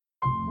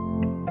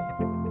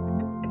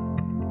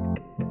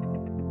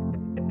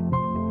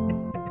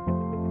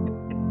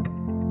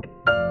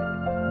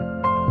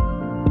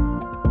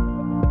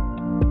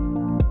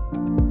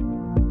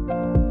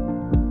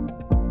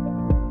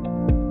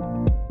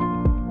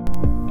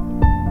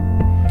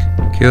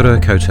Kia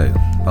ora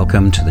koutou.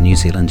 Welcome to the New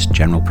Zealand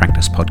General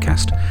Practice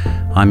Podcast.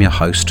 I'm your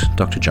host,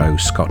 Dr. Joe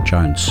Scott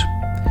Jones.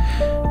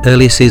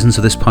 Earlier seasons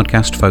of this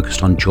podcast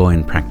focused on joy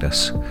in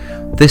practice.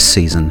 This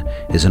season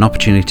is an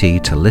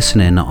opportunity to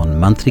listen in on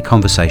monthly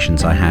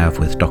conversations I have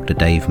with Dr.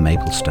 Dave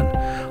Mapleston,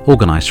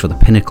 organised for the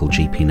Pinnacle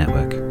GP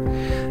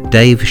Network.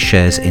 Dave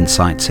shares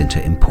insights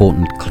into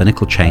important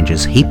clinical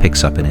changes he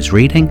picks up in his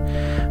reading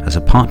as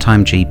a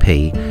part-time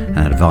GP and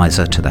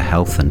advisor to the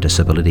Health and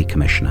Disability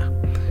Commissioner.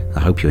 I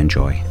hope you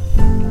enjoy.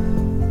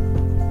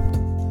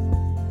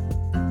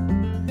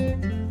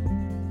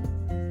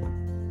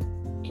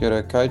 Kia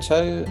ora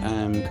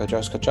koutou, ko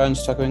Joe Scott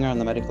Jones, Tuckwinga. I'm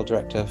the Medical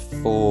Director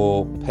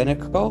for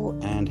Pinnacle,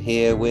 and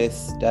here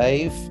with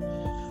Dave.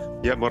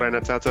 Yeah, morena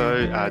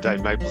tato,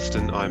 Dave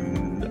Mapleston.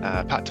 I'm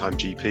part-time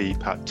GP,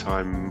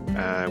 part-time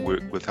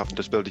work with Health and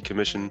Disability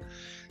Commission,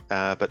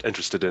 but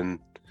interested in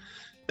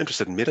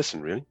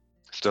medicine, really,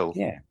 still.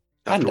 Yeah,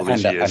 and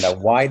a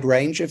wide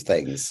range of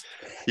things.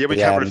 Yeah, we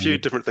covered a few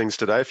different things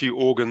today, a few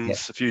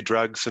organs, a few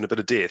drugs, and a bit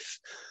of death.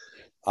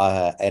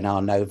 In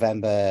our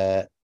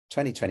November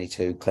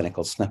 2022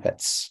 clinical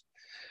snippets.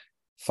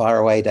 Fire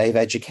away, Dave,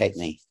 educate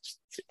me.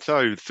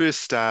 So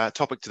first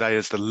topic today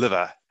is the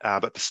liver,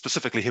 but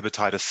specifically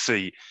hepatitis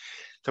C.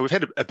 So we've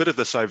had a bit of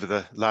this over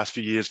the last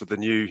few years with the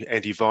new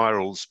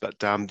antivirals, but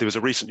there was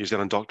a recent New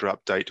Zealand doctor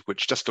update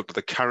which just looked at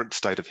the current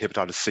state of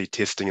hepatitis C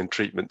testing and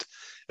treatment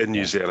in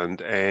New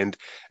Zealand, and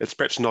it's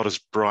perhaps not as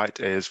bright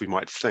as we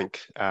might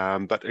think,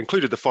 but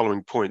included the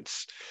following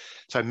points.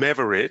 So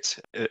Mavorette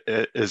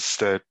is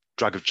the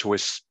drug of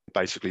choice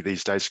basically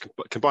these days,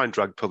 combined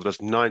drug pill that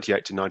is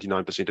 98 to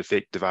 99%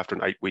 effective after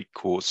an 8-week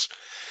course.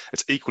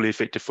 It's equally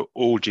effective for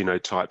all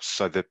genotypes,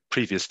 so the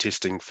previous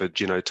testing for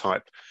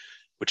genotype,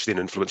 which then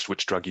influenced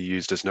which drug you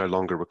used, is no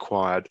longer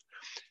required,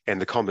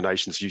 and the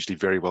combination is usually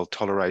very well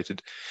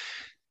tolerated.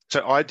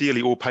 So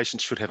ideally, all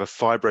patients should have a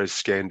fibro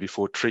scan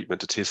before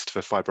treatment to test for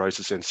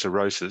fibrosis and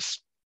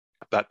cirrhosis,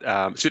 but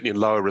certainly in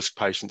lower risk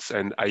patients,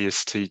 an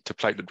AST to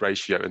platelet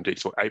ratio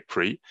index, or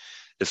APRI,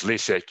 is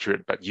less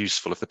accurate but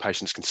useful if the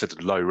patient's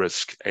considered low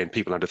risk, and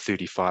people under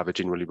 35 are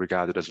generally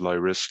regarded as low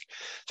risk.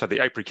 So the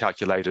APRI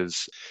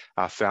calculators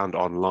are found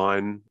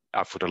online.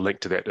 I've put a link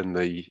to that in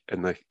the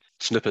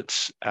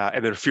snippets,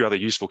 and there are a few other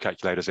useful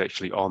calculators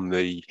actually on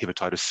the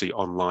hepatitis C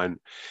online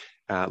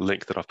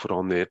link that I've put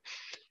on there.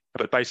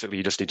 But basically,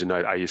 you just need to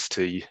know AST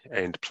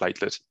and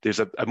platelet. There's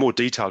a more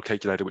detailed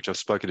calculator which I've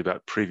spoken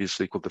about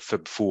previously called the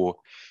FIB4,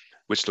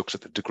 which looks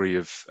at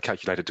the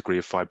calculated degree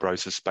of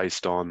fibrosis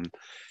based on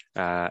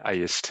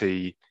AST,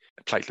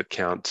 platelet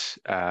count,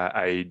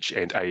 age,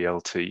 and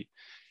ALT.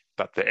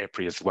 But the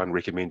APRI is the one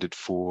recommended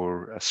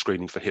for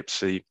screening for Hep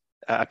C.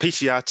 A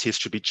PCR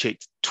test should be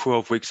checked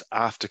 12 weeks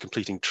after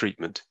completing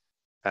treatment,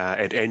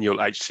 and annual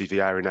HCV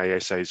RNA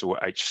assays or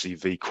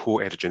HCV core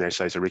antigen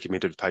assays are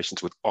recommended for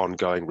patients with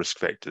ongoing risk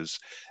factors,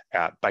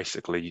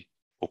 basically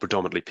or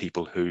predominantly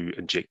people who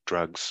inject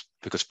drugs,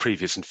 because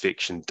previous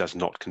infection does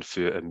not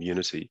confer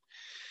immunity.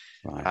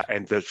 Right.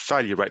 And the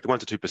failure rate, the 1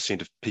 to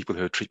 2% of people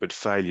who have treatment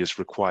failures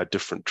require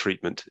different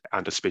treatment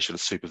under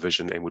specialist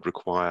supervision and would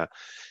require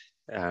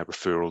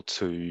referral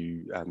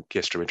to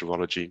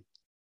gastroenterology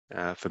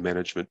for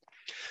management.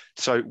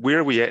 So where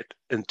are we at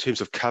in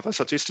terms of cover?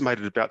 So it's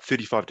estimated about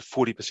 35 to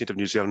 40% of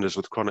New Zealanders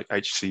with chronic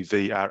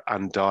HCV are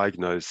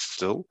undiagnosed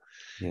still.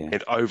 Yeah.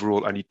 And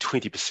overall, only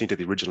 20% of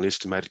the original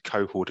estimated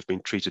cohort have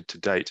been treated to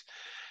date,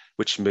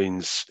 which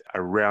means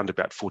around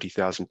about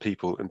 40,000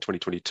 people in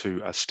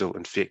 2022 are still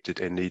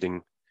infected and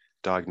needing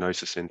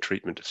diagnosis and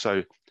treatment.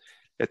 So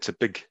it's a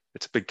big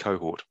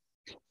cohort.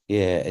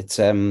 Yeah, it's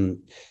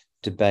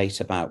debate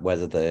about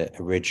whether the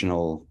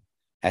original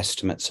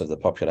estimates of the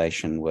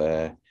population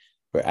were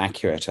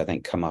accurate, I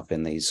think, come up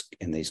in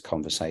these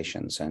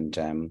conversations, and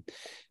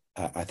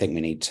I think we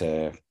need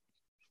to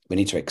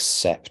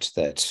accept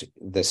that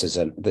this is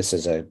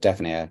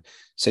definitely a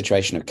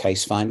situation of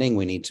case finding.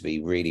 We need to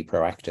be really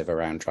proactive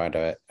around trying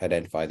to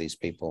identify these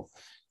people,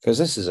 because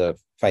this is a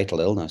fatal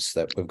illness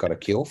that we've got a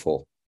cure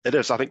for. It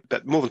is. I think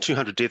that more than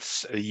 200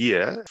 deaths a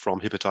year from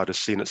hepatitis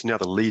C, and it's now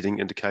the leading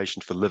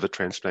indication for liver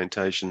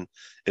transplantation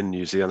in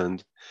New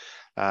Zealand.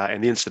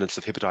 And the incidence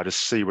of hepatitis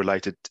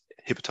C-related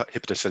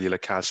hepatocellular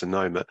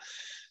carcinoma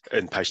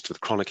in patients with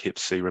chronic Hep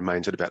C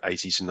remains at about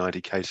 80 to 90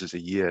 cases a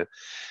year.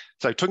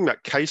 So talking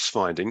about case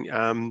finding,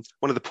 one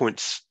of the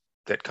points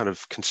that kind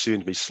of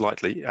concerned me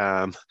slightly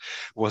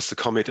was the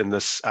comment in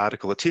this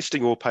article: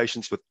 testing all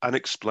patients with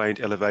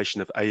unexplained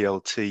elevation of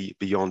ALT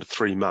beyond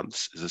 3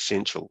 months is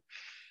essential.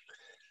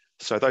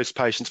 So those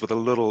patients with a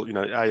little,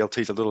 ALT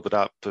is a little bit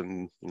up,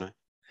 and,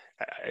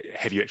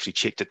 have you actually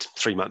checked it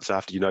 3 months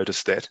after you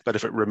noticed that? But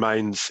if it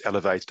remains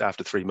elevated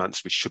after 3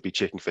 months, we should be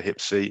checking for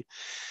Hep C.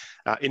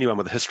 Anyone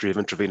with a history of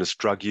intravenous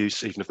drug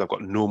use, even if they've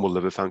got normal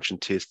liver function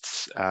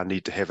tests,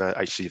 need to have a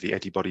HCV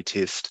antibody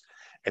test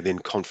and then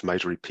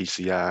confirmatory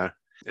PCR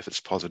if it's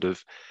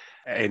positive.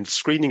 And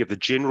screening of the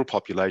general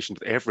population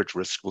with average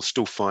risk will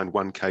still find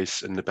one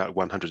case in about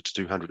 100 to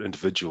 200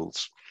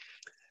 individuals.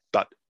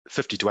 But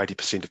 50 to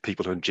 80% of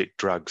people who inject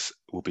drugs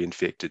will be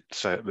infected,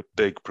 so a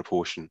big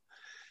proportion.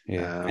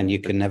 Yeah, and you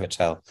can never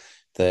tell.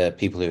 The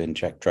people who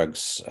inject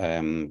drugs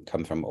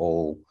come from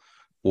all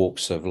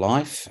walks of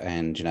life,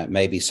 and you know,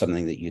 maybe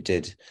something that you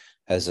did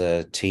as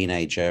a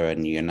teenager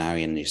and you're now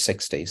in your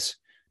 60s.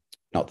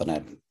 Not that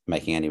I'm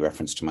making any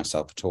reference to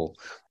myself at all.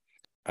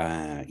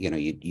 You know,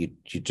 you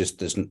just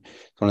doesn't.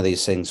 One of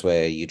these things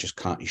where you just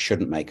can't, you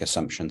shouldn't make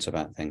assumptions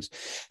about things.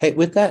 Hey,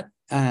 with that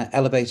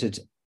elevated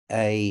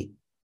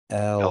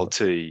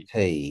ALT,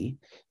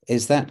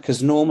 is that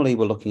because normally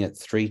we're looking at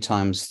 3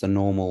 times the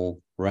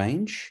normal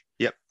range?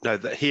 Yep. No,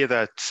 here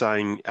they're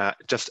saying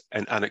just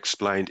an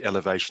unexplained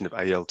elevation of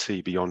ALT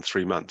beyond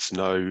 3 months.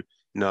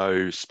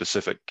 No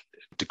specific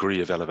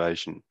degree of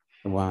elevation.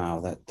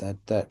 Wow, that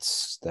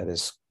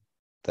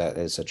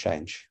is a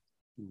change.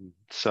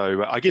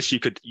 So I guess you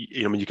could,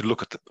 you could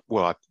look at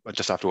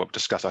just after what we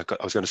discussed, I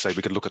was going to say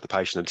we could look at the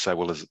patient and say,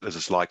 well, is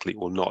this likely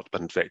or not?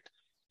 But in fact,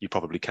 you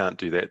probably can't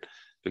do that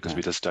because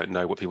we just don't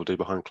know what people do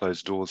behind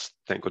closed doors.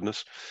 Thank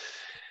goodness.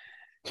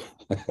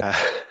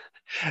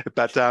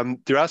 But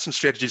there are some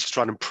strategies to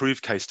try and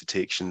improve case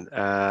detection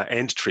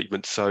and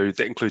treatment. So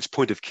that includes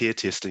point of care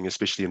testing,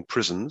 especially in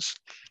prisons,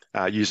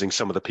 using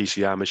some of the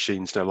PCR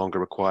machines no longer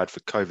required for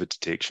COVID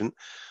detection.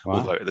 Wow.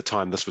 Although at the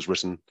time this was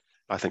written,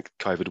 I think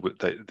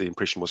the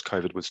impression was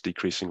COVID was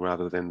decreasing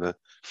rather than the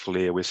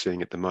flare we're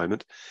seeing at the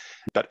moment.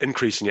 But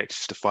increasing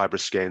access to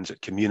FibroScans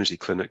at community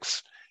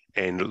clinics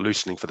and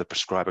loosening for the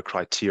prescriber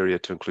criteria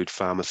to include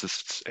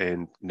pharmacists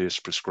and nurse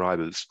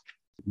prescribers.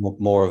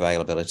 More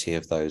availability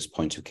of those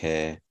point of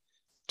care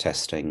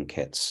testing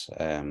kits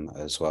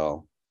as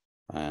well.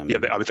 I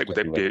think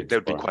that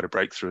would be quite a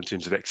breakthrough in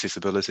terms of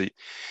accessibility.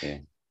 Yeah.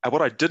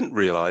 What I didn't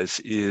realise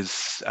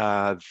is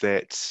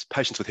that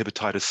patients with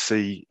hepatitis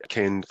C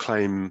can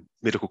claim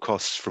medical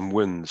costs from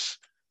WINS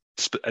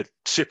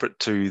separate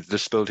to the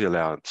disability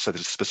allowance. So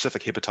there's a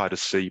specific hepatitis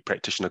C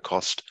practitioner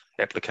cost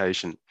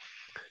application.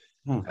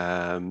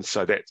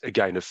 So that,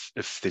 again,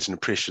 if there's an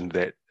impression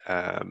that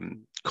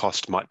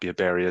cost might be a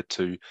barrier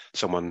to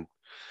someone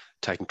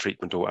taking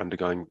treatment or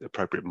undergoing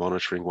appropriate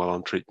monitoring while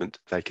on treatment,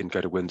 they can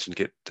go to WINS and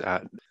get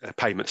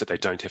payments that they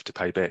don't have to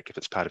pay back if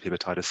it's part of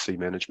hepatitis C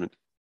management.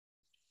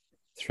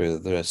 Through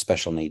the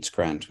special needs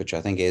grant, which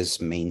I think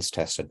is means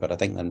tested, but I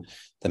think then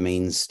the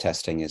means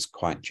testing is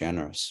quite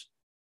generous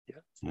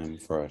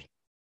for it.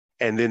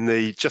 And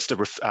then just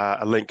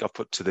a link I've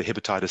put to the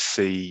hepatitis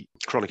C,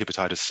 chronic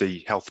hepatitis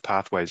C health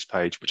pathways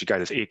page, which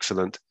again is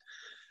excellent.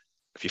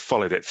 If you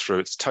follow that through,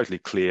 it's totally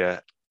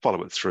clear,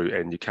 follow it through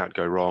and you can't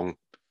go wrong.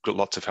 Got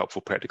lots of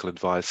helpful practical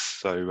advice.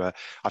 So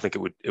I think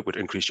it would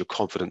increase your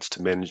confidence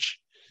to manage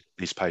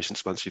these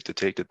patients once you've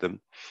detected them.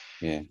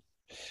 Yeah.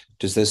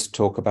 Does this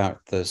talk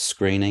about the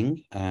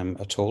screening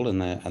at all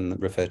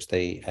and refer to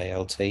the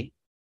ALT?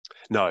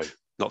 No,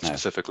 not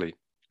specifically.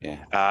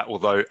 Yeah.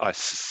 Although I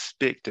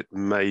suspect it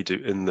may do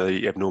in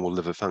the abnormal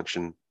liver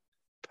function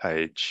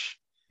page.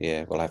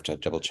 Yeah, we'll have to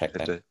double check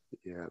that.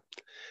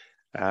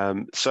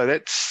 So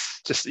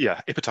that's just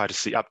hepatitis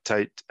C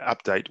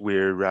update.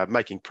 We're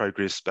making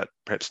progress, but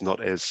perhaps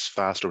not as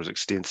fast or as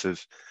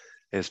extensive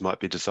as might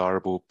be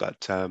desirable.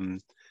 But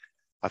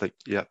I think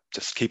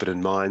just keep it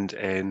in mind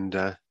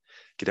and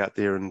get out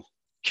there and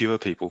cure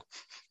people.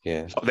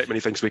 Yeah, not that many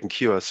things we can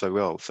cure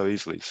so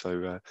easily.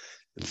 So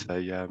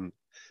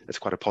it's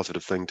quite a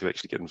positive thing to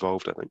actually get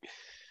involved, I think.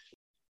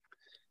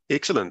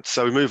 Excellent.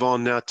 So we move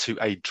on now to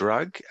a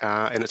drug,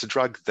 and it's a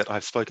drug that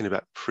I've spoken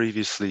about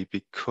previously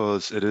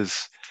because it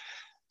is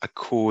a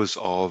cause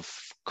of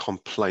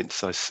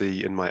complaints I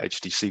see in my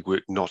HDC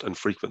work not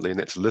infrequently, and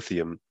that's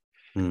lithium.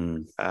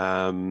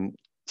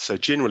 So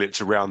generally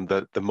it's around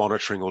the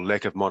monitoring or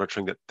lack of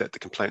monitoring that the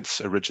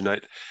complaints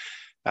originate.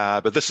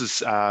 But this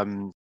is,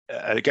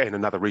 again,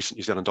 another recent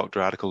New Zealand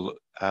Doctor article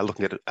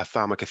looking at a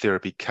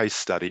pharmacotherapy case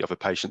study of a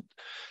patient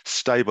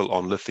stable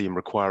on lithium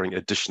requiring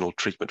additional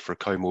treatment for a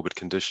comorbid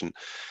condition.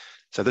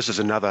 So this is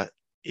another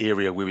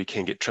area where we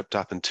can get tripped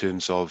up in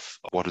terms of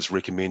what is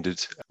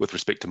recommended with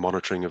respect to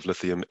monitoring of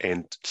lithium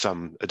and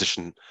some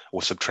addition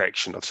or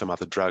subtraction of some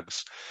other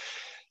drugs.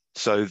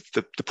 So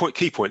the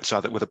key points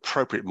are that with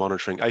appropriate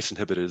monitoring, ACE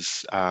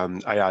inhibitors,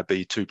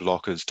 ARB2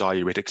 blockers,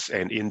 diuretics,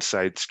 and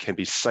NSAIDs can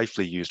be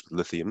safely used with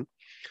lithium,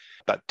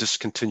 but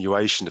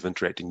discontinuation of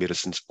interacting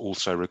medicines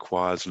also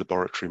requires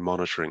laboratory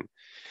monitoring.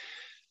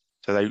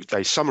 So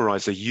they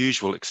summarise the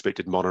usual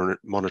expected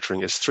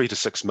monitoring as 3 to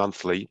 6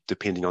 monthly,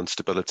 depending on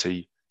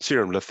stability,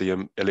 serum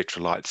lithium,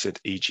 electrolytes, and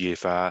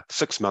EGFR,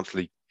 6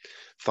 monthly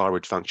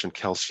thyroid function,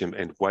 calcium,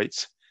 and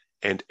weight,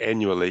 and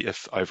annually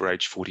if over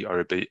age 40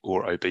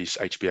 or obese,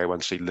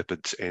 HbA1c,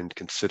 lipids, and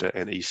consider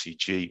an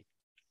ECG.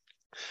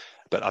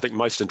 But I think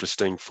most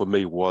interesting for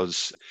me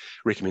was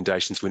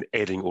recommendations when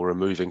adding or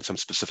removing some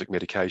specific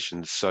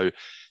medications. So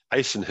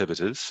ACE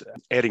inhibitors,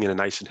 adding in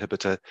an ACE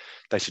inhibitor,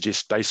 they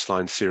suggest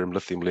baseline serum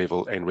lithium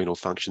level and renal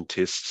function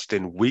tests,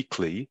 then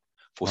weekly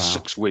for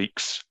 6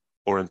 weeks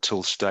or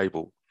until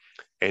stable.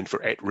 And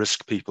for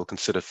at-risk people,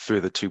 consider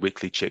further 2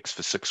 weekly checks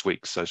for 6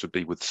 weeks. Those would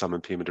be with some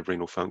impairment of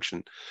renal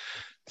function.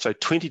 So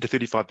 20 to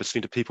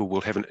 35% of people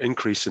will have an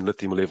increase in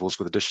lithium levels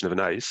with addition of an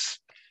ACE,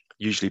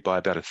 usually by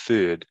about a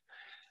third.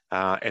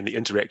 and the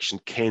interaction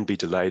can be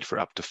delayed for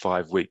up to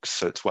 5 weeks.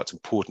 So that's why it's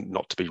important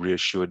not to be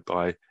reassured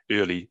by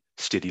early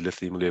steady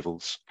lithium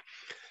levels.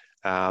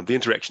 The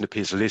interaction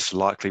appears less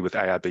likely with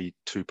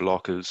ARB2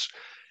 blockers,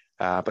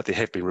 but there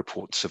have been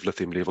reports of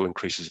lithium level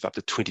increases of up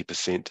to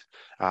 20%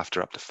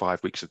 after up to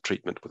 5 weeks of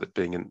treatment, with it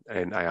being an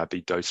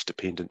ARB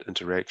dose-dependent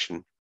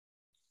interaction.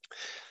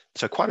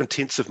 So quite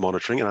intensive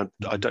monitoring, and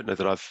I don't know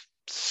that I've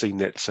seen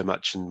that so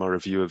much in my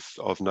review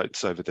of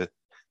notes over the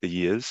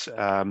years.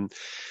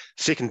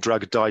 Second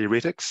drug,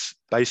 diuretics,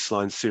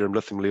 baseline serum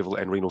lithium level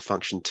and renal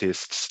function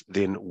tests,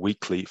 then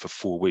weekly for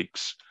 4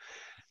 weeks.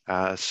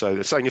 So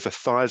they're saying if a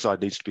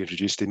thiazide needs to be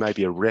introduced, there may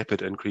be a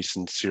rapid increase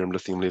in serum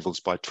lithium levels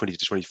by 20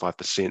 to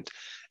 25%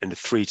 in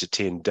 3 to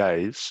 10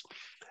 days,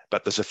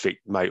 but this effect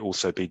may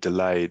also be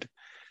delayed.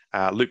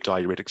 Loop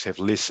diuretics have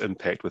less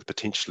impact, with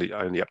potentially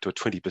only up to a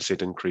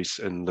 20% increase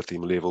in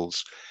lithium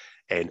levels,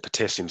 and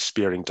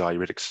potassium-sparing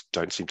diuretics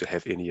don't seem to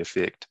have any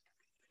effect.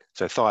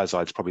 So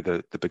thiazide is probably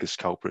the biggest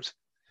culprit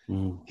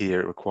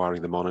here,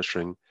 requiring the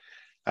monitoring.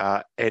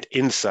 And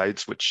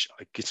NSAIDs, which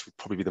I guess would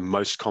probably be the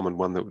most common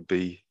one that would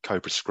be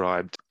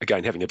co-prescribed.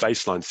 Again, having a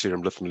baseline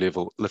serum lithium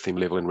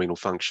level and renal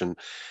function,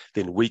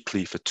 then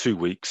weekly for 2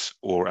 weeks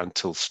or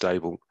until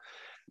stable.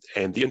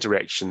 And the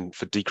interaction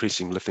for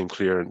decreasing lithium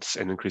clearance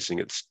and increasing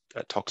its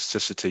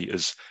toxicity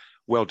is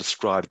well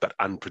described but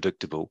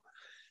unpredictable.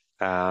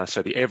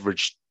 So the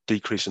average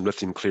decrease in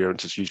lithium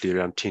clearance is usually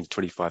around 10 to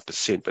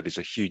 25%, but there's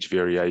a huge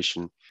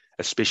variation,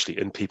 especially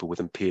in people with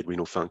impaired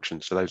renal function.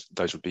 So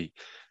those would be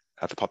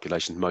the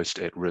population most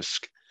at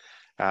risk.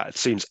 It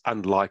seems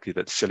unlikely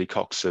that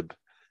celecoxib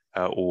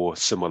or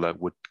similar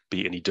would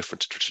be any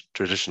different to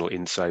traditional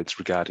NSAIDs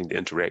regarding the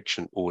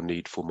interaction or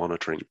need for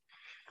monitoring.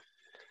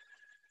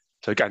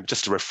 So again,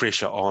 just a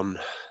refresher on,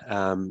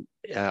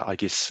 I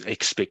guess,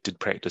 expected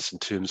practice in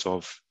terms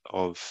of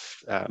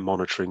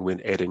monitoring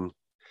when adding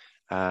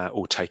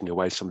or taking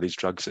away some of these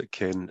drugs that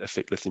can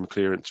affect lithium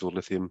clearance or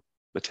lithium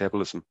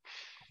metabolism.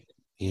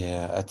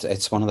 Yeah,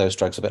 it's one of those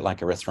drugs, a bit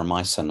like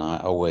erythromycin. I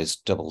always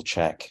double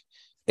check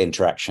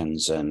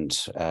interactions, and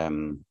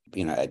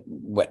when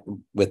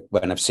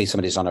I see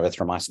somebody's on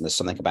erythromycin, there's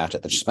something about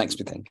it that just makes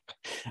me think,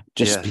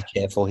 be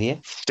careful here.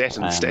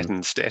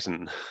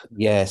 Statin.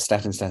 Yeah,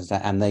 statin,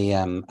 and the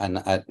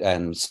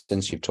and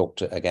since you've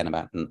talked again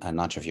about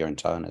nitrofuran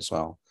tone as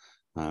well,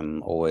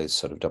 always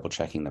sort of double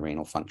checking the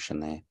renal function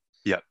there.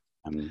 Yeah.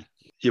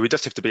 We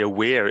just have to be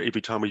aware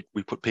every time we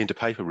put pen to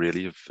paper,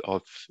 really,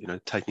 of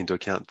taking into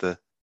account the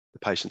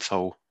patient's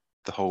whole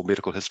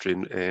medical history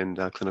and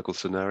clinical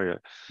scenario.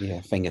 Yeah,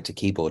 finger to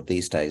keyboard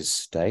these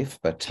days, Dave.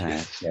 But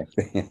yes.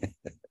 Yeah.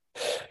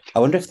 I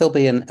wonder if there'll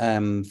be an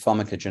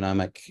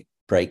pharmacogenomic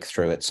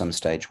breakthrough at some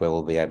stage where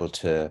we'll be able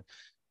to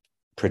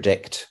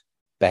predict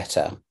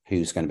better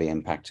who's going to be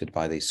impacted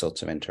by these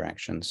sorts of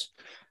interactions.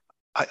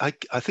 I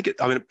think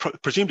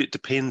presumably it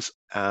depends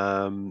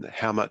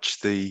how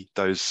much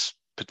those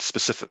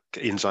specific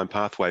enzyme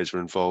pathways are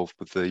involved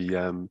with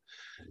the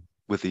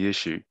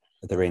issue.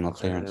 The renal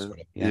clearance.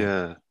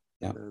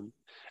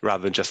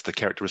 Rather than just the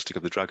characteristic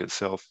of the drug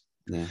itself.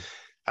 Yeah.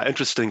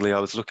 Interestingly, I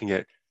was looking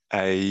at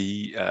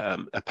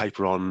a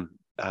paper on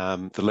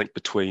the link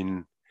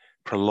between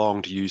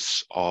prolonged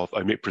use of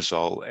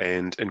omeprazole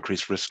and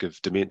increased risk of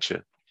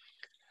dementia,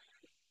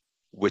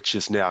 which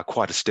is now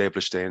quite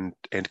established and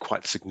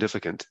quite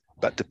significant,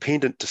 but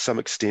dependent to some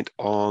extent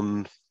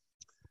on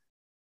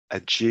a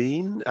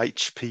gene,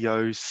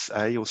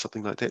 HPOA or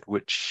something like that,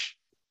 which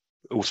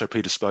also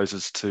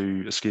predisposes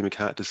to ischemic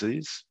heart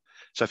disease.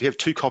 So if you have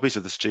 2 copies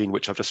of this gene,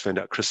 which I've just found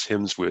out Chris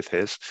Hemsworth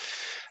has,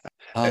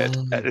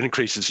 it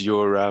increases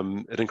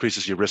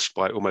your risk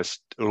by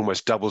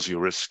almost doubles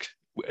your risk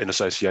in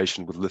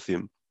association with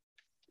lithium.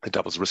 It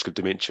doubles the risk of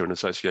dementia in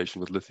association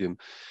with lithium.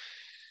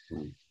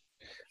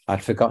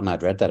 I'd forgotten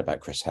I'd read that about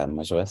Chris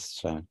Hemsworth.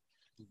 So,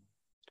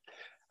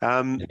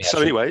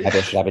 anyway, maybe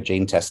I should have a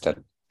gene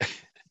tested.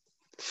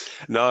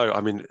 No,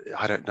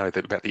 I don't know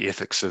about the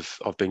ethics of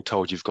being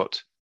told you've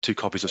got 2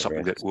 copies of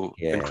something that will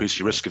increase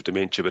your risk of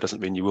dementia, but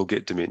doesn't mean you will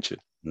get dementia.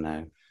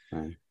 No.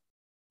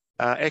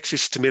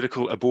 Access to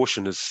medical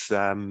abortion is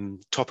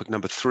topic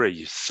number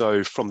 3.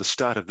 So from the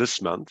start of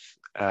this month,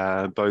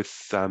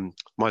 both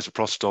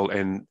misoprostol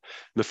and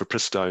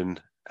mifepristone,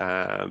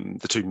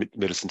 the 2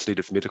 medicines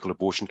needed for medical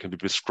abortion, can be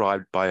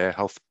prescribed by a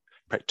health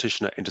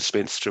practitioner and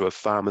dispensed through a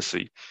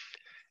pharmacy.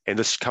 And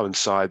this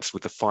coincides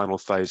with the final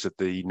phase of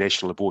the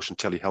National Abortion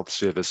Telehealth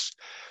Service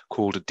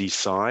called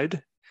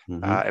DECIDE.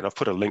 And I've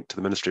put a link to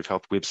the Ministry of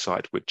Health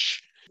website,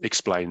 which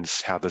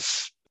explains how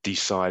this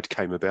DECIDE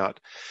came about.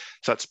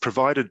 So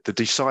the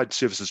DECIDE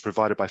service is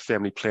provided by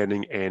Family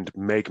Planning and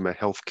Magma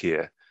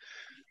Healthcare,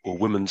 or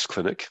Women's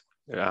Clinic,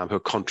 who are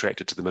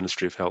contracted to the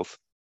Ministry of Health.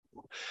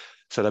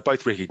 So they're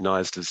both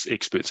recognised as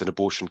experts in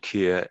abortion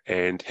care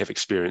and have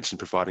experience in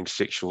providing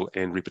sexual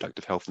and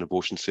reproductive health and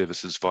abortion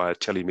services via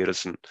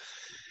telemedicine.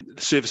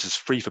 The service is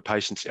free for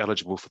patients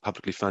eligible for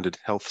publicly funded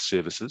health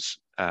services,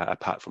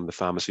 apart from the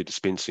pharmacy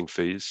dispensing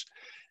fees,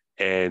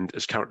 and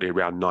is currently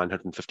around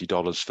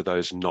 $950 for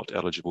those not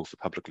eligible for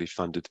publicly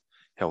funded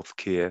health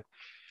care.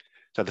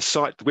 So the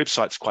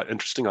website's quite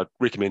interesting. I'd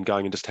recommend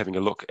going and just having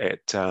a look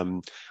at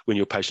when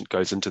your patient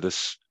goes into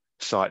this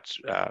site,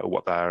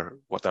 what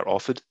they're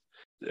offered,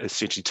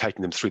 essentially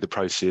taking them through the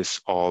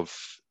process of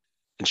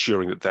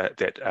ensuring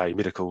that a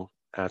medical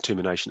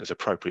termination is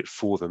appropriate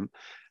for them,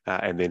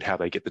 and then how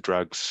they get the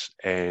drugs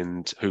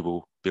and who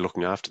will be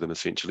looking after them,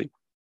 essentially.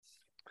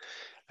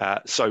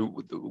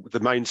 So the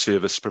main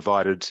service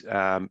provided,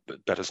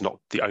 but is not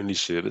the only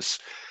service,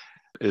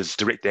 is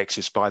direct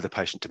access by the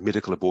patient to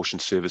medical abortion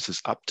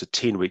services up to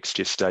 10 weeks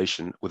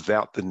gestation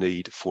without the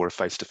need for a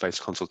face-to-face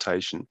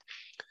consultation.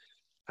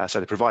 So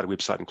the provider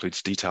website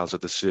includes details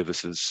of the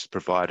services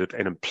provided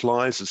and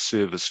implies the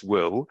service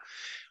will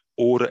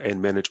order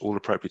and manage all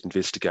appropriate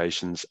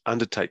investigations,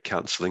 undertake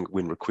counselling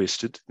when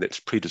requested, that's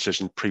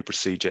pre-decision,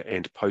 pre-procedure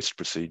and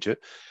post-procedure,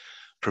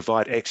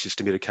 provide access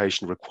to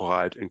medication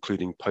required,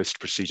 including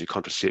post-procedure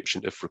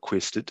contraception if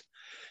requested,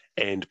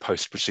 and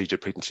post-procedure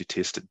pregnancy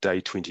test at day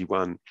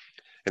 21.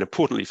 And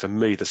importantly for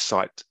me, the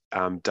site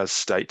does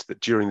state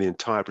that during the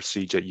entire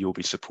procedure, you'll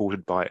be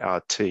supported by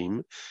our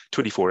team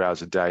 24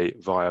 hours a day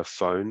via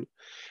phone.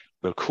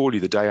 We'll call you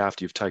the day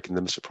after you've taken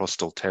the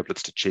misoprostol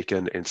tablets to check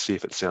in and see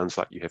if it sounds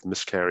like you have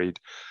miscarried.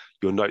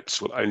 Your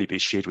notes will only be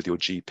shared with your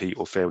GP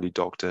or family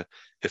doctor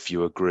if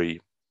you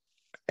agree.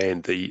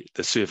 And the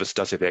service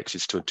does have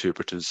access to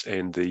interpreters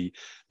and the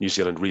New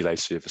Zealand relay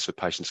service for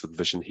patients with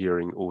vision,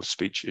 hearing or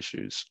speech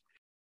issues.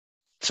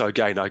 So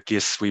again, I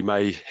guess we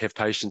may have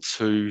patients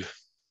who,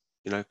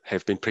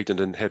 have been pregnant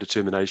and had a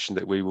termination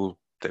that we will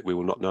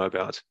not know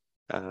about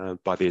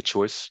by their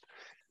choice.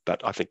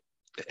 But I think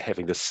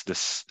having this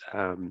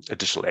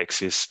additional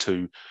access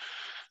to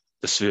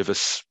the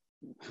service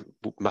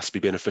must be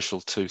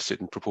beneficial to a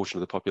certain proportion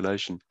of the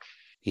population.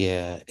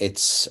 Yeah,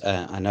 it's.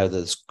 I know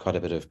there's quite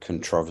a bit of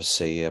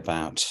controversy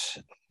about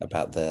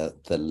the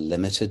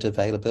limited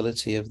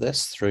availability of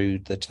this through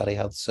the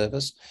telehealth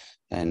service,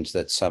 and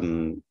that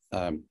some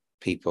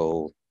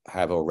people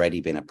have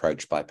already been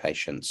approached by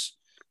patients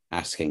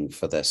asking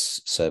for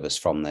this service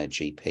from their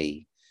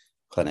GP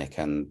clinic,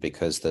 and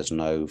because there's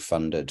no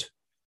funded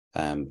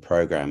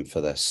program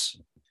for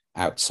this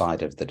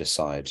outside of the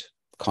Decide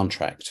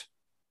contract,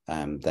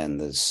 then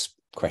there's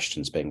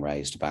questions being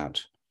raised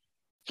about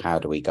how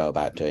do we go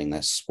about doing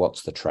this?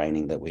 What's the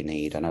training that we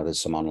need? I know there's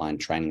some online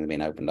training that's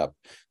been opened up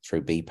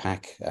through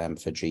BPAC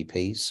for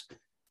GPs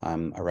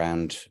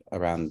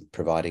around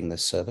providing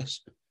this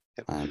service,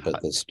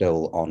 but there's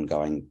still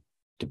ongoing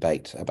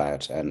debate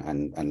about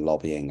and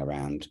lobbying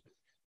around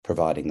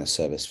providing the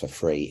service for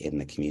free in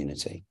the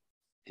community.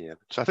 Yeah,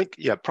 so I think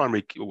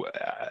primary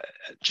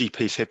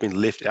GPs have been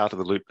left out of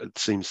the loop, it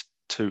seems,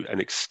 to an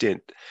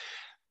extent.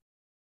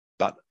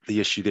 But the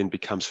issue then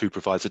becomes who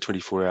provides the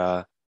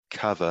 24-hour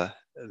cover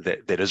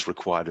that is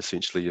required,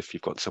 essentially, if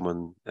you've got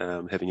someone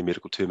having a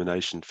medical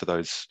termination for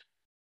those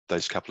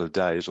couple of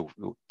days or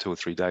 2 or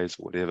 3 days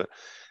or whatever.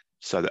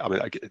 So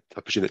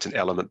I presume that's an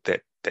element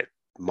that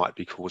might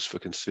be cause for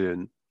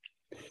concern,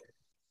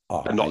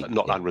 but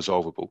not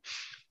unresolvable.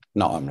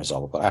 Not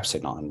unresolvable,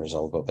 absolutely not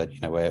unresolvable. But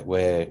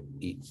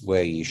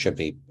where you should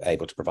be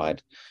able to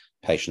provide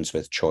patients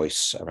with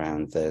choice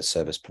around the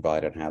service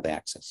provider and how they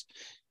access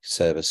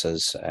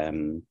services,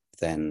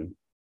 then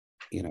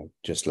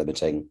just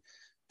limiting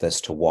this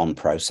to one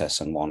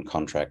process and one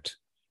contract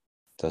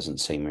doesn't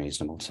seem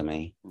reasonable to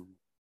me.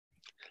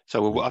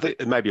 So I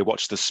think maybe a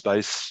watch this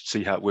space,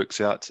 see how it works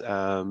out as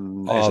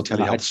a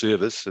telehealth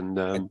service. And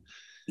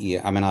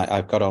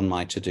I've got on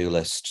my to-do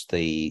list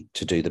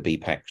to do the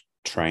BPAC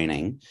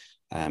training,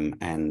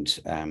 and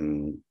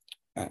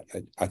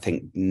I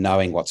think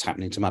knowing what's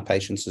happening to my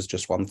patients is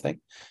just one thing,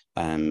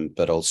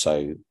 but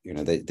also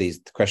these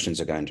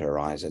questions are going to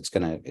arise.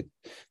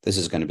 This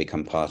is going to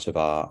become part of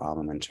our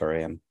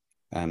armamentarium.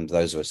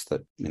 Those of us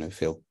that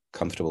feel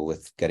comfortable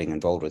with getting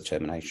involved with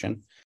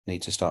termination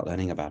need to start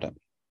learning about it.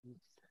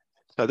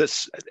 So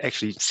this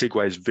actually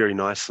segues very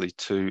nicely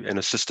to an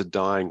assisted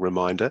dying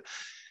reminder,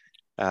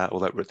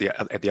 although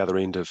at the other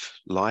end of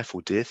life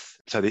or death.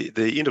 So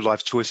the End of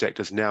Life Choice Act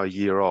is now a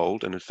year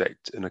old, and in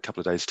fact, in a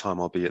couple of days' time,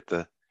 I'll be at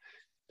the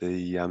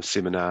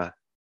seminar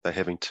they're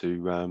having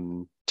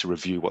to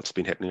review what's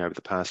been happening over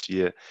the past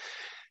year.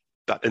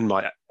 But in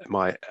my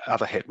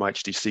other hat, my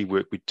HDC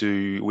work,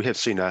 we have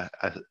seen a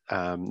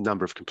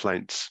number of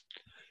complaints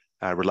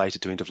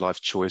related to end of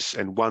life choice,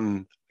 and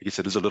one, I guess,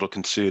 that is a little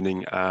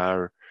concerning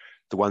are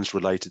the ones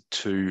related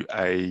to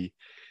a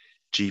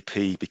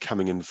GP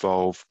becoming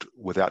involved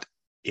without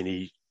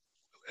any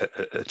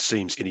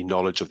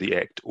knowledge of the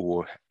Act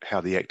or how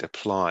the Act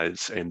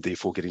applies, and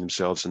therefore getting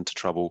themselves into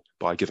trouble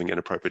by giving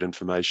inappropriate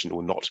information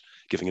or not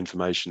giving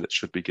information that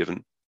should be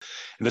given.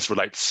 And this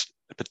relates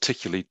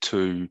particularly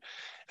to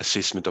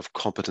assessment of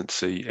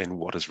competency and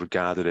what is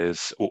regarded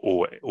as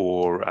or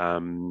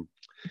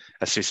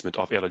assessment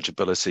of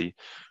eligibility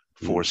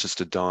for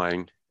assisted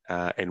dying,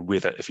 and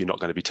whether, if you're not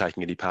going to be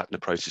taking any part in the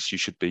process, you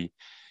should be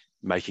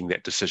making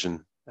that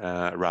decision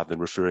rather than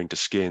referring to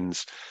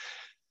scans.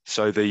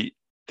 So the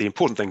The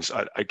important things,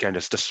 again,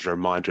 is just a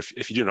reminder,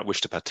 if you do not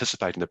wish to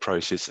participate in the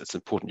process, it's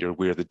important you're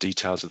aware of the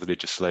details of the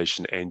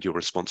legislation and your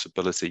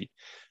responsibility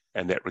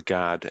in that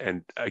regard.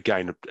 And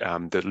again,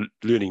 the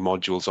learning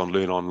modules on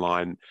Learn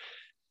Online,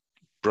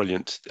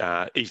 brilliant,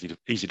 easy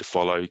to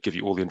follow, give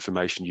you all the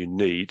information you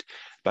need.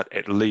 But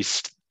at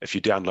least if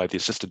you download the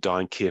Assisted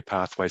Dying Care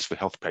Pathways for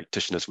Health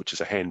Practitioners, which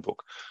is a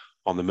handbook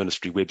on the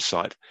ministry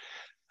website,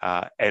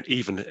 and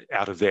even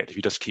out of that, if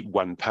you just keep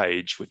one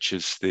page, which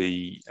is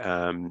the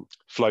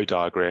flow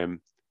diagram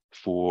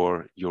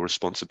for your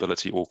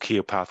responsibility or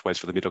care pathways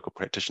for the medical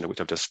practitioner, which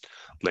I've just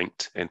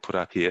linked and put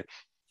up here,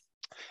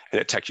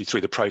 and it takes you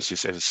through the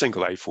process as a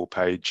single A4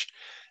 page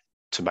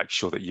to make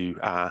sure that you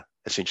are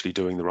essentially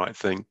doing the right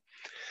thing.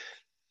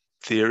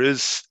 There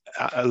is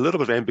a little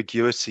bit of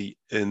ambiguity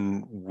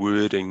in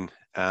wording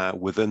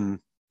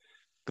within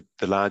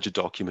the larger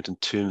document in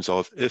terms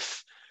of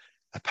if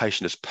a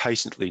patient is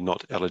patently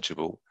not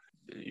eligible,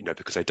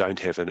 because they don't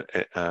have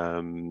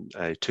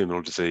a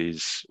terminal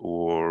disease,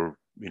 or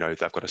they've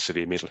got a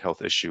severe mental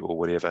health issue or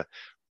whatever,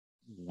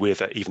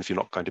 whether even if you're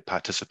not going to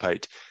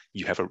participate,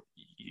 you have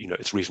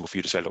it's reasonable for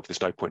you to say, look,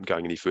 there's no point in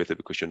going any further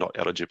because you're not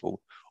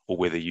eligible, or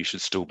whether you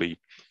should still be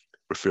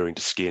referring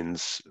to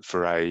scans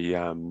for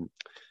an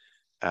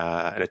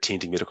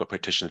attending medical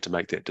practitioner to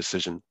make that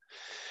decision.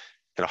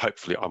 And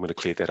hopefully I'm going to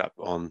clear that up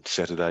on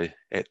Saturday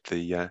at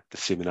the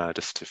seminar,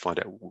 just to find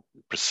out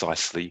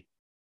precisely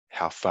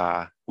how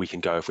far we can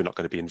go if we're not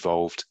going to be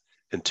involved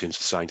in terms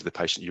of saying to the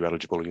patient you're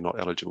eligible or you're not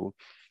eligible.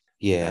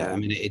 Yeah, I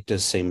mean, it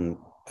does seem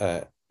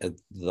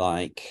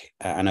like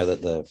I know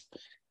that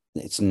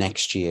it's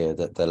next year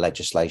that the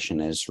legislation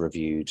is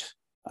reviewed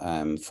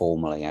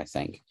formally, I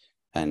think,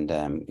 and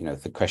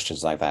the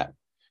questions like that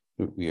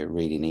you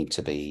really need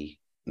to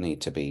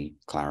be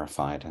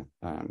clarified.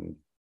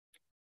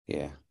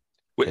 Yeah.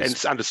 And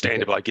it's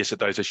understandable, I guess, that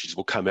those issues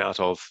will come out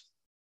of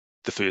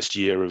the first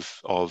year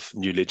of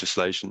new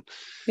legislation.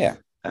 Yeah.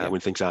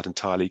 When things aren't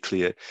entirely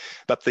clear.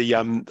 But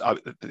again,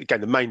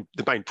 the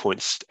main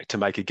points to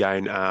make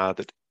again are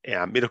that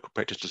our medical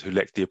practitioners who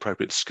lack the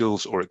appropriate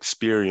skills or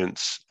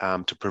experience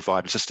to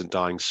provide assisted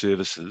dying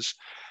services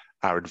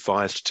are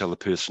advised to tell the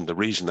person the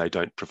reason they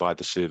don't provide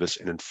the service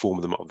and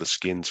inform them of the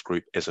SCENS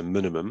group as a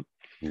minimum.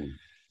 Mm.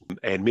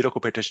 And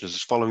medical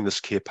practitioners following this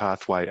care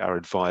pathway are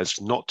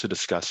advised not to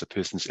discuss a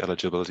person's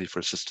eligibility for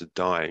assisted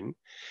dying.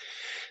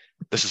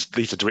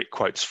 These are direct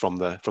quotes from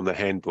the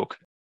handbook.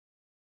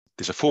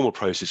 There's a formal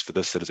process for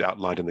this that is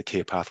outlined in the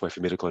care pathway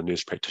for medical and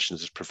nurse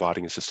practitioners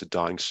providing assisted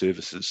dying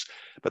services.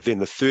 But then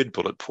the third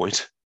bullet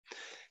point,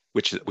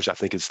 which I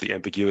think is the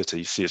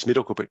ambiguity, says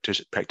medical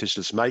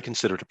practitioners may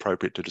consider it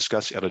appropriate to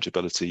discuss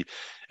eligibility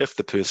if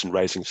the person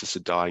raising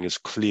assisted dying is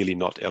clearly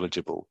not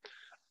eligible,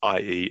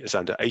 i.e. is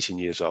under 18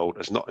 years old,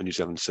 is not a New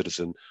Zealand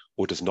citizen,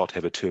 or does not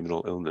have a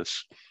terminal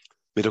illness.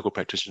 Medical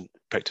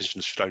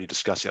practitioners should only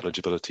discuss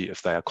eligibility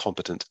if they are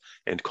competent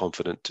and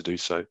confident to do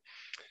so.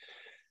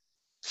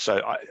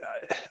 So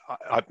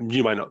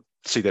you may not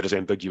see that as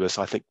ambiguous.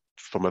 I think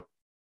from a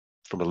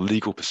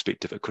legal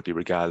perspective, it could be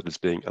regarded as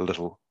being a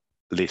little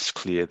less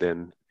clear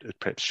than it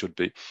perhaps should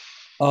be.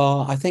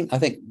 Oh, I think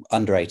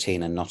under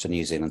 18 and not a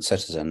New Zealand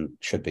citizen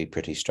should be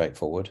pretty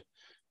straightforward.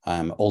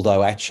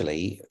 Although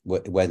actually,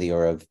 whether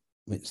you're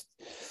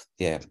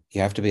you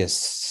have to be a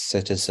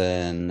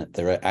citizen.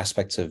 There are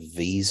aspects of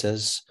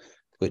visas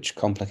which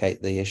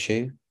complicate the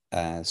issue.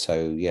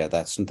 So yeah,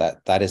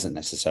 that isn't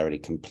necessarily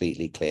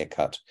completely clear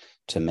cut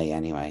to me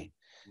anyway.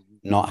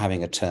 Not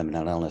having a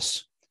terminal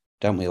illness.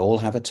 Don't we all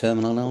have a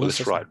terminal illness? Well,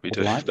 that's right, we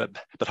do,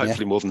 but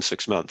hopefully more than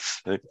 6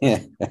 months. Yeah.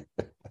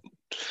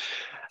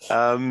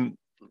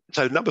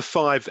 So number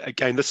 5,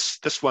 again, this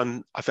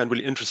one I found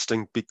really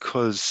interesting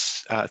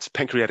because it's a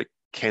pancreatic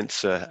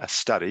cancer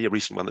study, a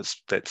recent one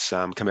that's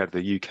come out of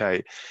the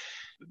UK,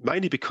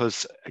 mainly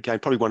because, again,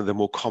 probably one of the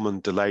more common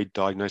delayed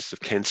diagnosis of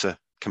cancer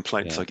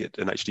complaints I get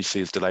in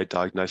HDC is delayed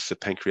diagnosis of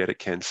pancreatic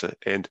cancer.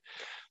 And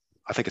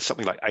I think it's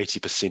something like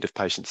 80% of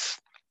patients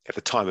at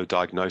the time of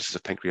diagnosis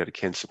of pancreatic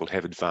cancer will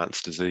have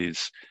advanced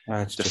disease,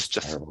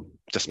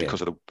 just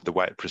because of the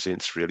way it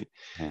presents, really.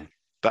 Yeah.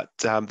 But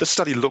this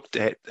study looked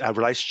at a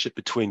relationship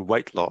between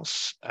weight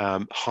loss,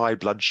 high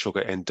blood sugar,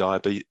 and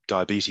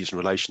diabetes in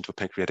relation to a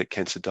pancreatic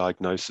cancer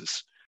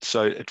diagnosis.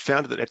 So it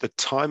found that at the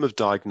time of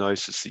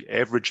diagnosis, the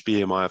average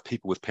BMI of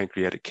people with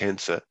pancreatic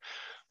cancer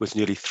was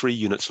nearly 3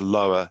 units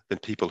lower than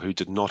people who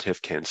did not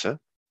have cancer.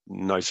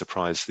 No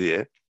surprise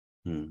there.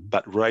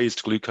 But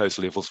raised glucose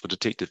levels were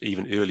detected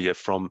even earlier,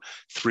 from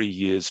 3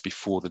 years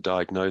before the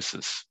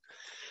diagnosis.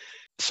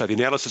 So the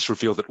analysis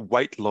revealed that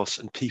weight loss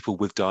in people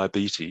with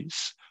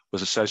diabetes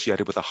was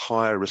associated with a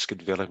higher risk of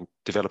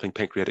developing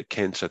pancreatic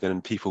cancer than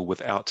in people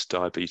without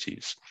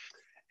diabetes.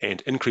 And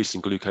increasing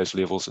glucose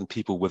levels in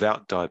people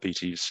without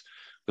diabetes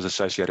was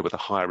associated with a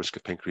higher risk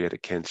of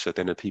pancreatic cancer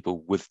than in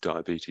people with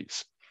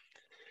diabetes.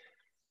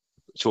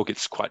 It all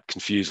gets quite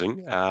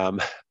confusing,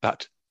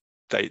 but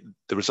the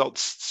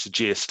results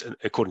suggest,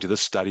 according to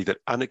this study, that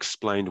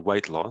unexplained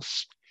weight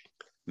loss,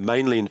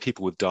 mainly in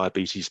people with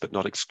diabetes but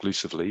not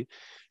exclusively,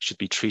 should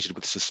be treated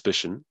with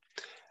suspicion,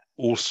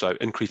 also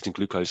increasing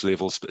glucose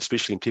levels, but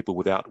especially in people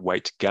without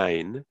weight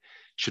gain,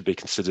 should be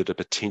considered a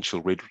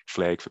potential red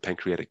flag for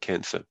pancreatic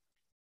cancer.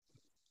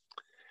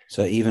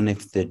 So even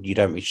if you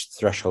don't reach the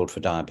threshold for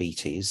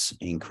diabetes,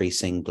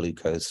 increasing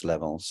glucose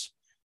levels,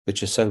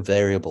 which are so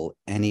variable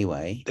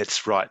anyway.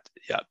 That's right.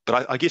 Yeah.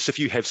 But I guess if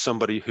you have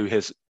somebody who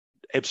has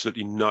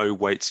absolutely no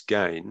weight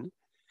gain,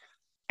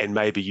 and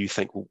maybe you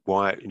think, well,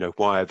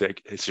 why has their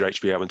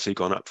HbA1c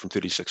gone up from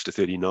 36 to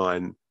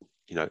 39?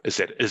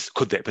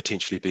 Could that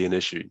potentially be an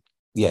issue?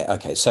 Yeah.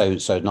 Okay. So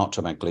not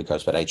talking about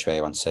glucose, but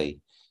HbA1c.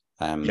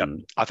 Yeah,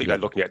 I think they're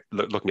looking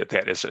at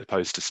that as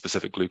opposed to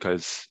specific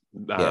glucose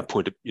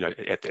point.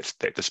 At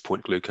this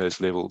point, glucose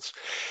levels.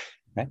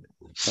 Okay.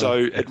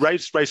 So it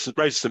raised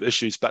some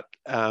issues, but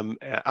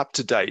up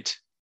to date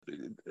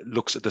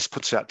looks at this,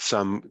 puts out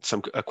some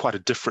quite a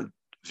different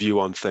view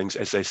on things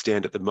as they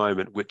stand at the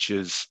moment, which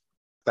is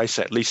they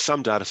say at least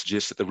some data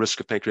suggests that the risk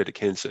of pancreatic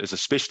cancer is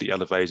especially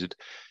elevated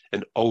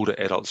in older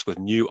adults with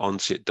new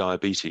onset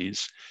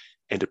diabetes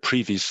and a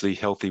previously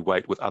healthy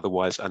weight with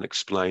otherwise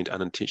unexplained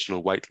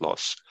unintentional weight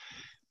loss.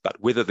 But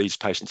whether these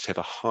patients have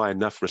a high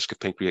enough risk of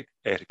pancreatic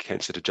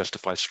cancer to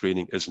justify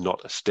screening is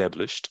not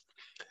established.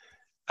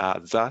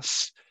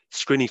 Thus,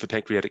 screening for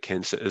pancreatic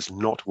cancer is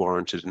not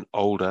warranted in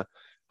older,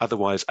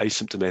 otherwise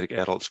asymptomatic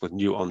adults with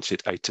new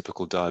onset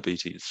atypical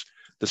diabetes.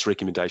 This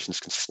recommendation is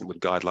consistent with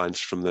guidelines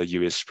from the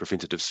US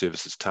Preventative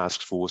Services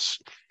Task Force,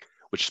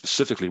 which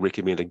specifically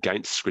recommend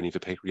against screening for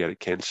pancreatic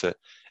cancer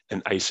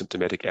in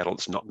asymptomatic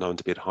adults not known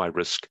to be at high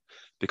risk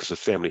because of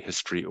family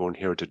history or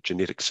inherited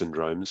genetic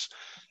syndromes,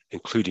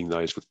 including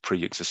those with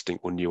pre-existing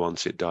or new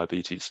onset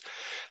diabetes.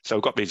 So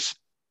we've got these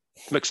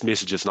mixed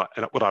messages,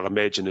 and what I'd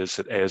imagine is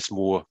that as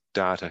more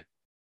data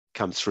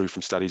comes through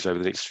from studies over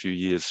the next few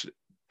years,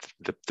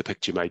 the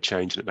picture may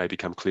change and it may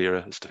become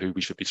clearer as to who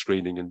we should be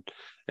screening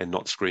and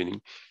not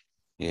screening.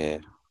 Yeah.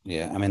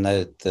 I mean,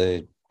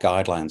 the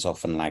guidelines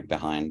often lag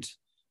behind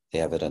the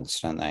evidence,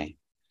 don't they?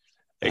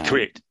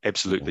 Correct,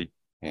 absolutely.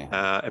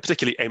 Yeah.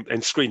 Particularly,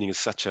 and screening is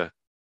such a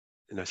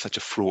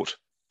fraught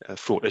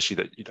issue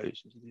that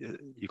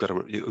you've got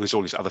to. There's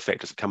all these other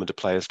factors that come into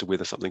play as to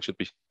whether something should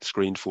be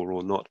screened for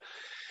or not.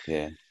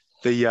 Yeah.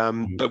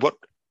 But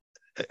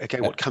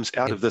what comes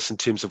out of this in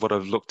terms of what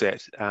I've looked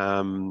at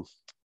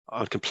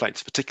on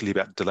complaints, particularly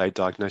about delayed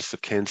diagnosis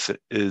of cancer,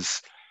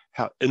 is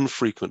how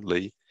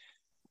infrequently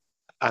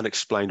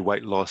unexplained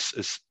weight loss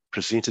is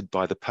presented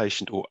by the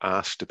patient or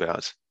asked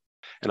about.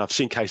 And I've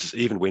seen cases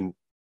even when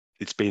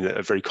it's been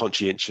a very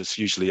conscientious,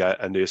 usually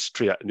a nurse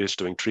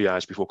doing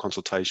triage before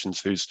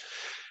consultations, who's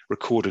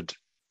recorded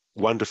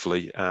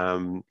wonderfully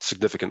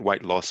significant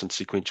weight loss and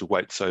sequential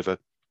weights over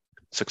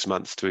 6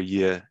 months to a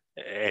year,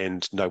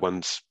 and no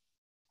one's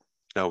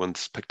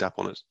picked up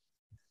on it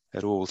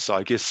at all. So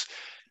I guess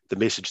the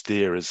message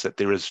there is that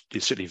there's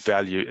certainly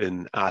value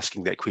in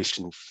asking that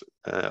question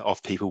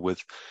of people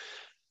with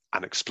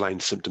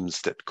unexplained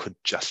symptoms that could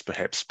just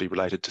perhaps be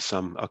related to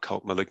some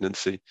occult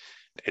malignancy,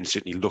 and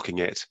certainly looking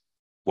at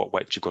what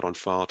weight you've got on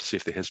file to see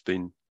if there has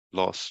been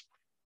loss.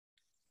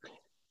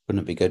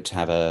 Wouldn't it be good to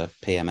have a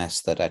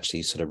PMS that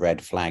actually sort of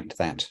red flagged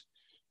that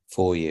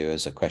for you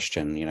as a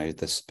question?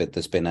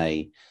 There's been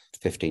a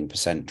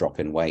 15% drop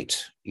in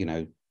weight,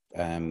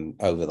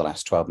 over the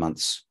last 12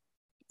 months.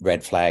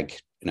 Red flag,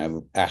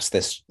 ask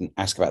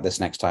about this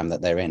next time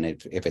that they're in, to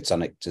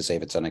see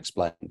if it's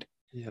unexplained.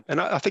 Yeah,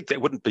 and I think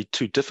that wouldn't be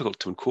too difficult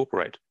to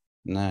incorporate.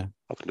 No, I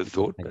wouldn't have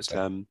thought, but so.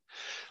 I mean,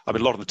 a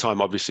lot of the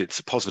time, obviously, it's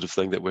a positive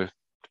thing that we're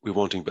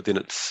wanting, but then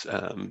it's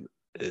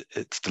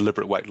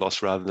deliberate weight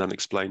loss rather than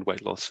unexplained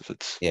weight loss if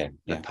it's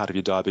part of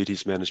your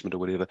diabetes management or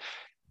whatever.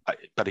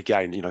 But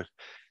again,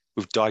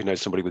 we've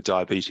diagnosed somebody with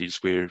diabetes,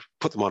 we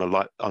put them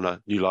on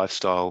a new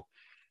lifestyle,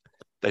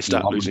 they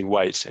start losing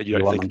weight, and you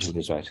don't think to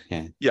lose weight.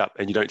 Yeah,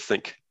 and you don't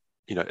think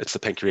it's the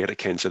pancreatic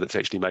cancer that's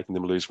actually making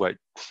them lose weight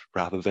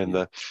rather than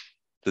the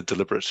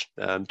deliberate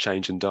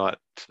change in diet.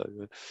 So,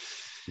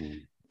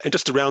 and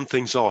just to round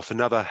things off,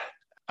 another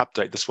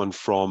update, this one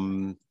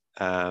from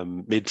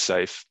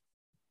MedSafe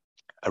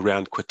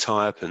around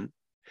quetiapine,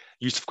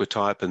 use of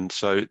quetiapine.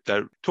 So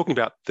they're talking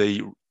about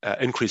the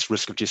increased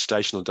risk of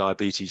gestational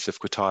diabetes if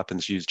quetiapine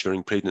is used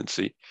during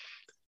pregnancy.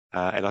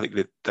 And I think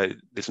that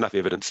there's enough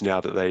evidence now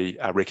that they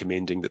are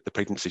recommending that the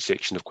pregnancy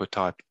section of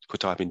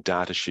quetiapine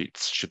data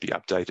sheets should be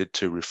updated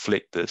to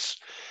reflect this.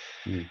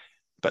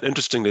 But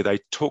interestingly, they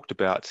talked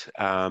about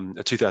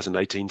a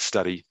 2018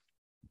 study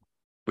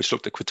which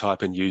looked at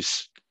quetiapine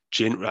use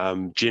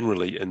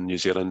generally in New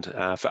Zealand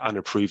for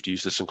unapproved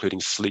uses, including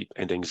sleep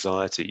and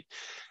anxiety,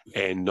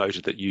 and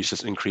noted that use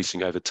is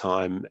increasing over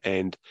time,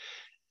 and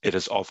it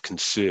is of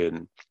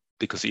concern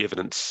because the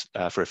evidence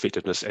for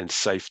effectiveness and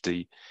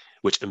safety,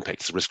 which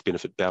impacts the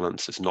risk-benefit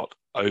balance, is not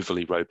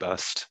overly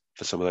robust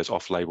for some of those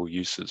off-label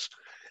uses.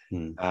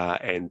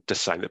 And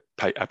just saying that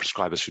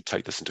prescribers should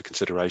take this into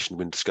consideration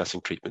when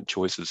discussing treatment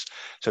choices.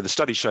 So the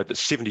study showed that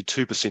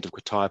 72% of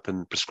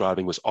quetiapine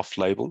prescribing was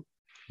off-label,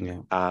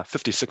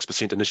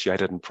 56%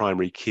 initiated in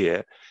primary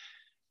care,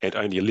 and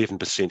only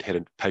 11% had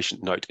a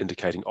patient note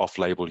indicating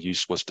off-label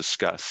use was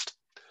discussed.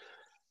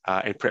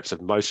 and perhaps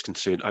of most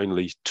concern,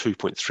 only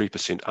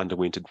 2.3%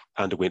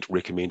 underwent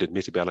recommended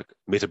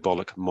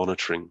metabolic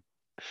monitoring.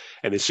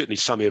 And there's certainly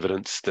some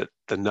evidence that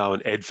the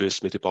known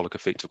adverse metabolic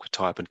effects of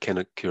quetiapine can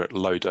occur at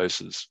low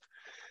doses.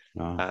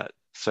 Wow.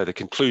 So the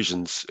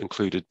conclusions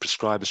included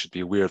prescribers should be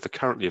aware of the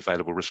currently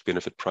available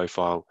risk-benefit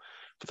profile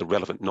for the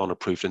relevant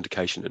non-approved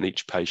indication in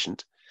each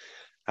patient,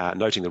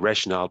 noting the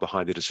rationale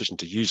behind their decision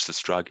to use this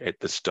drug at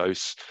this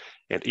dose.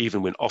 And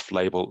even when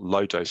off-label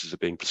low doses are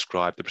being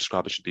prescribed, the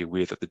prescriber should be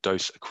aware that the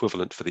dose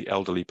equivalent for the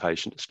elderly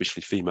patient,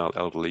 especially female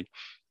elderly,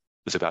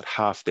 is about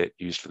half that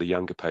used for the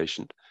younger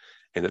patient,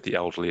 and that the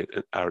elderly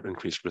are at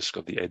increased risk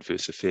of the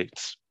adverse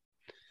effects.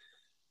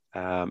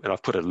 And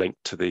I've put a link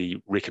to the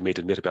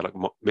recommended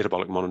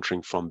metabolic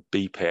monitoring from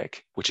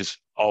BPAC, which is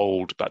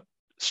old but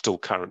still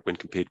current when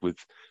compared with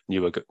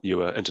newer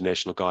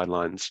international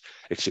guidelines,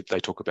 except they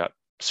talk about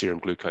serum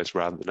glucose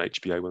rather than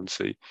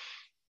HbA1c.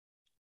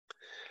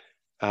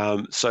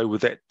 So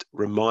with that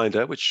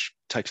reminder, which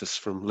takes us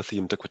from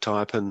lithium to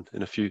quetiapine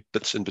and a few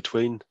bits in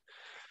between,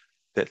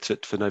 that's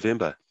it for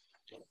November.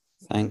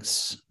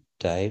 Thanks,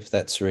 Dave.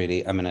 That's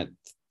really,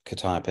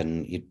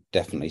 quetiapine, you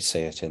definitely see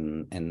it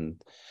in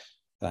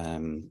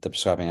the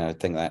prescribing. I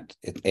think that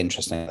it's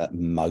interesting that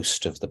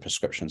most of the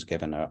prescriptions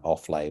given are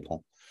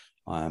off-label.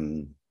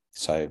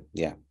 So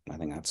yeah, I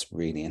think that's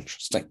really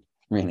interesting.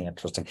 Really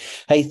interesting.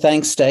 Hey,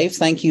 thanks, Dave.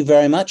 Thank you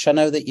very much. I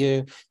know that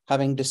you're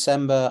having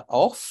December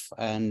off,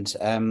 and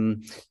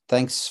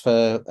thanks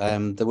for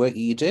the work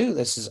you do.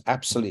 This is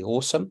absolutely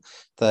awesome.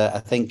 I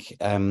think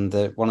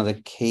one of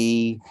the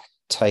key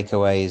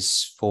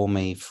takeaways for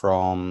me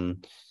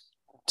from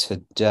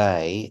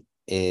today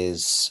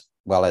is,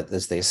 well,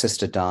 there's the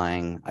assisted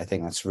dying. I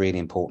think that's really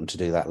important to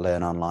do that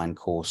Learn Online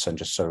course and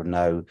just sort of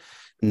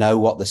know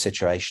what the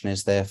situation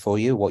is there for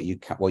you, what you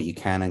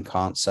can and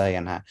can't say,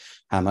 and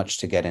how much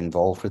to get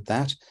involved with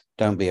that.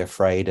 Don't be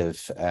afraid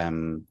of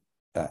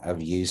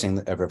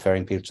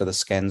referring people to the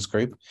SCENS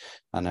group.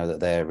 I know that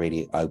they're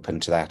really open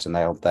to that, and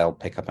they'll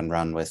pick up and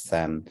run with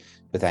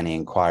any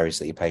inquiries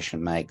that your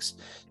patient makes.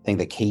 I think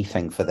the key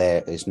thing for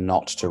there is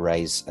not to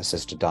raise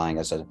assisted dying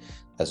as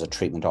a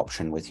treatment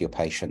option with your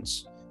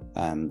patients.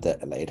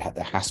 That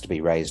there has to be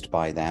raised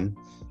by them.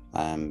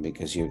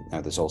 Because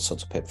there's all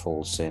sorts of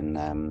pitfalls in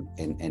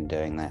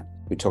doing that.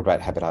 We talked about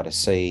hepatitis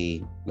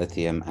C,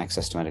 lithium,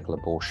 access to medical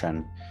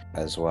abortion,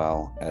 as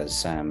well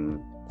as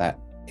that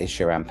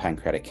issue around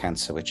pancreatic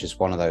cancer, which is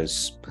one of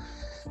those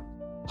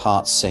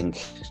heart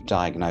sink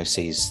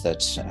diagnoses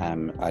that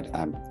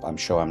I'm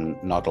sure I'm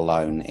not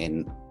alone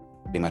in.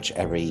 Pretty much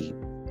every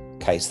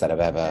case that I've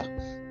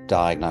ever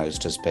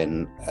diagnosed has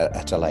been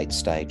at a late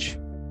stage.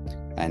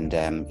 And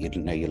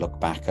you look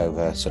back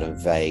over sort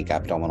of vague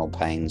abdominal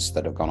pains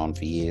that have gone on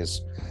for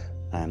years,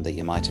 that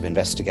you might have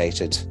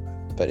investigated,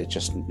 but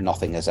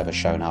nothing has ever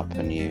shown up,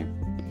 and you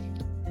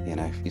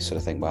sort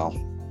of think, well,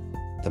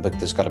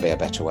 there's got to be a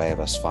better way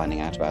of us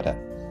finding out about it.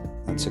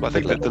 I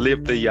think that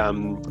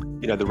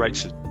the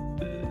rates of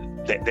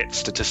that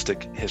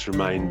statistic has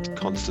remained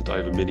constant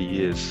over many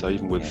years. So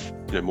even with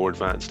more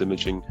advanced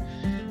imaging,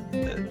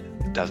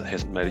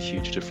 hasn't made a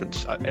huge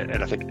difference.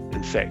 And I think,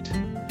 in fact,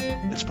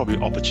 it's probably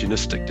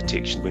opportunistic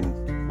detection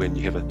when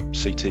you have a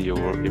CT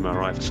or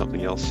MRI for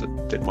something else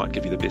that might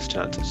give you the best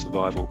chance of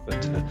survival.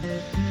 But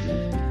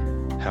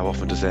how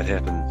often does that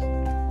happen?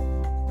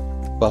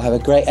 Well, have a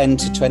great end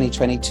to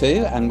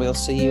 2022, and we'll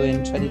see you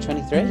in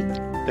 2023.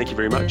 Thank you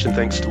very much, and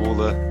thanks to all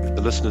the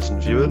listeners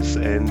and viewers,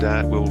 and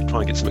we'll try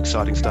and get some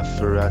exciting stuff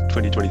for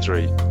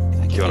 2023.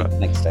 Thank you.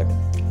 Thanks, David.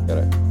 Got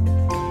it.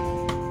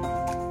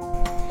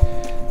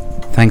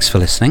 Thanks for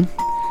listening.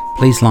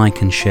 Please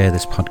like and share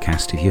this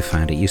podcast if you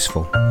found it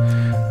useful.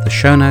 The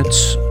show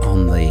notes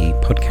on the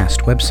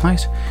podcast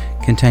website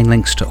contain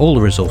links to all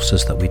the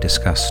resources that we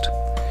discussed.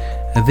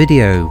 A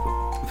video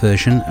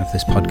version of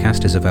this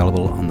podcast is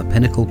available on the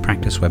Pinnacle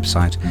Practice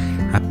website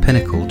at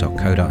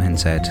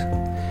pinnacle.co.nz.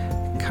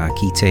 Ka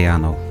kite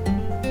anō.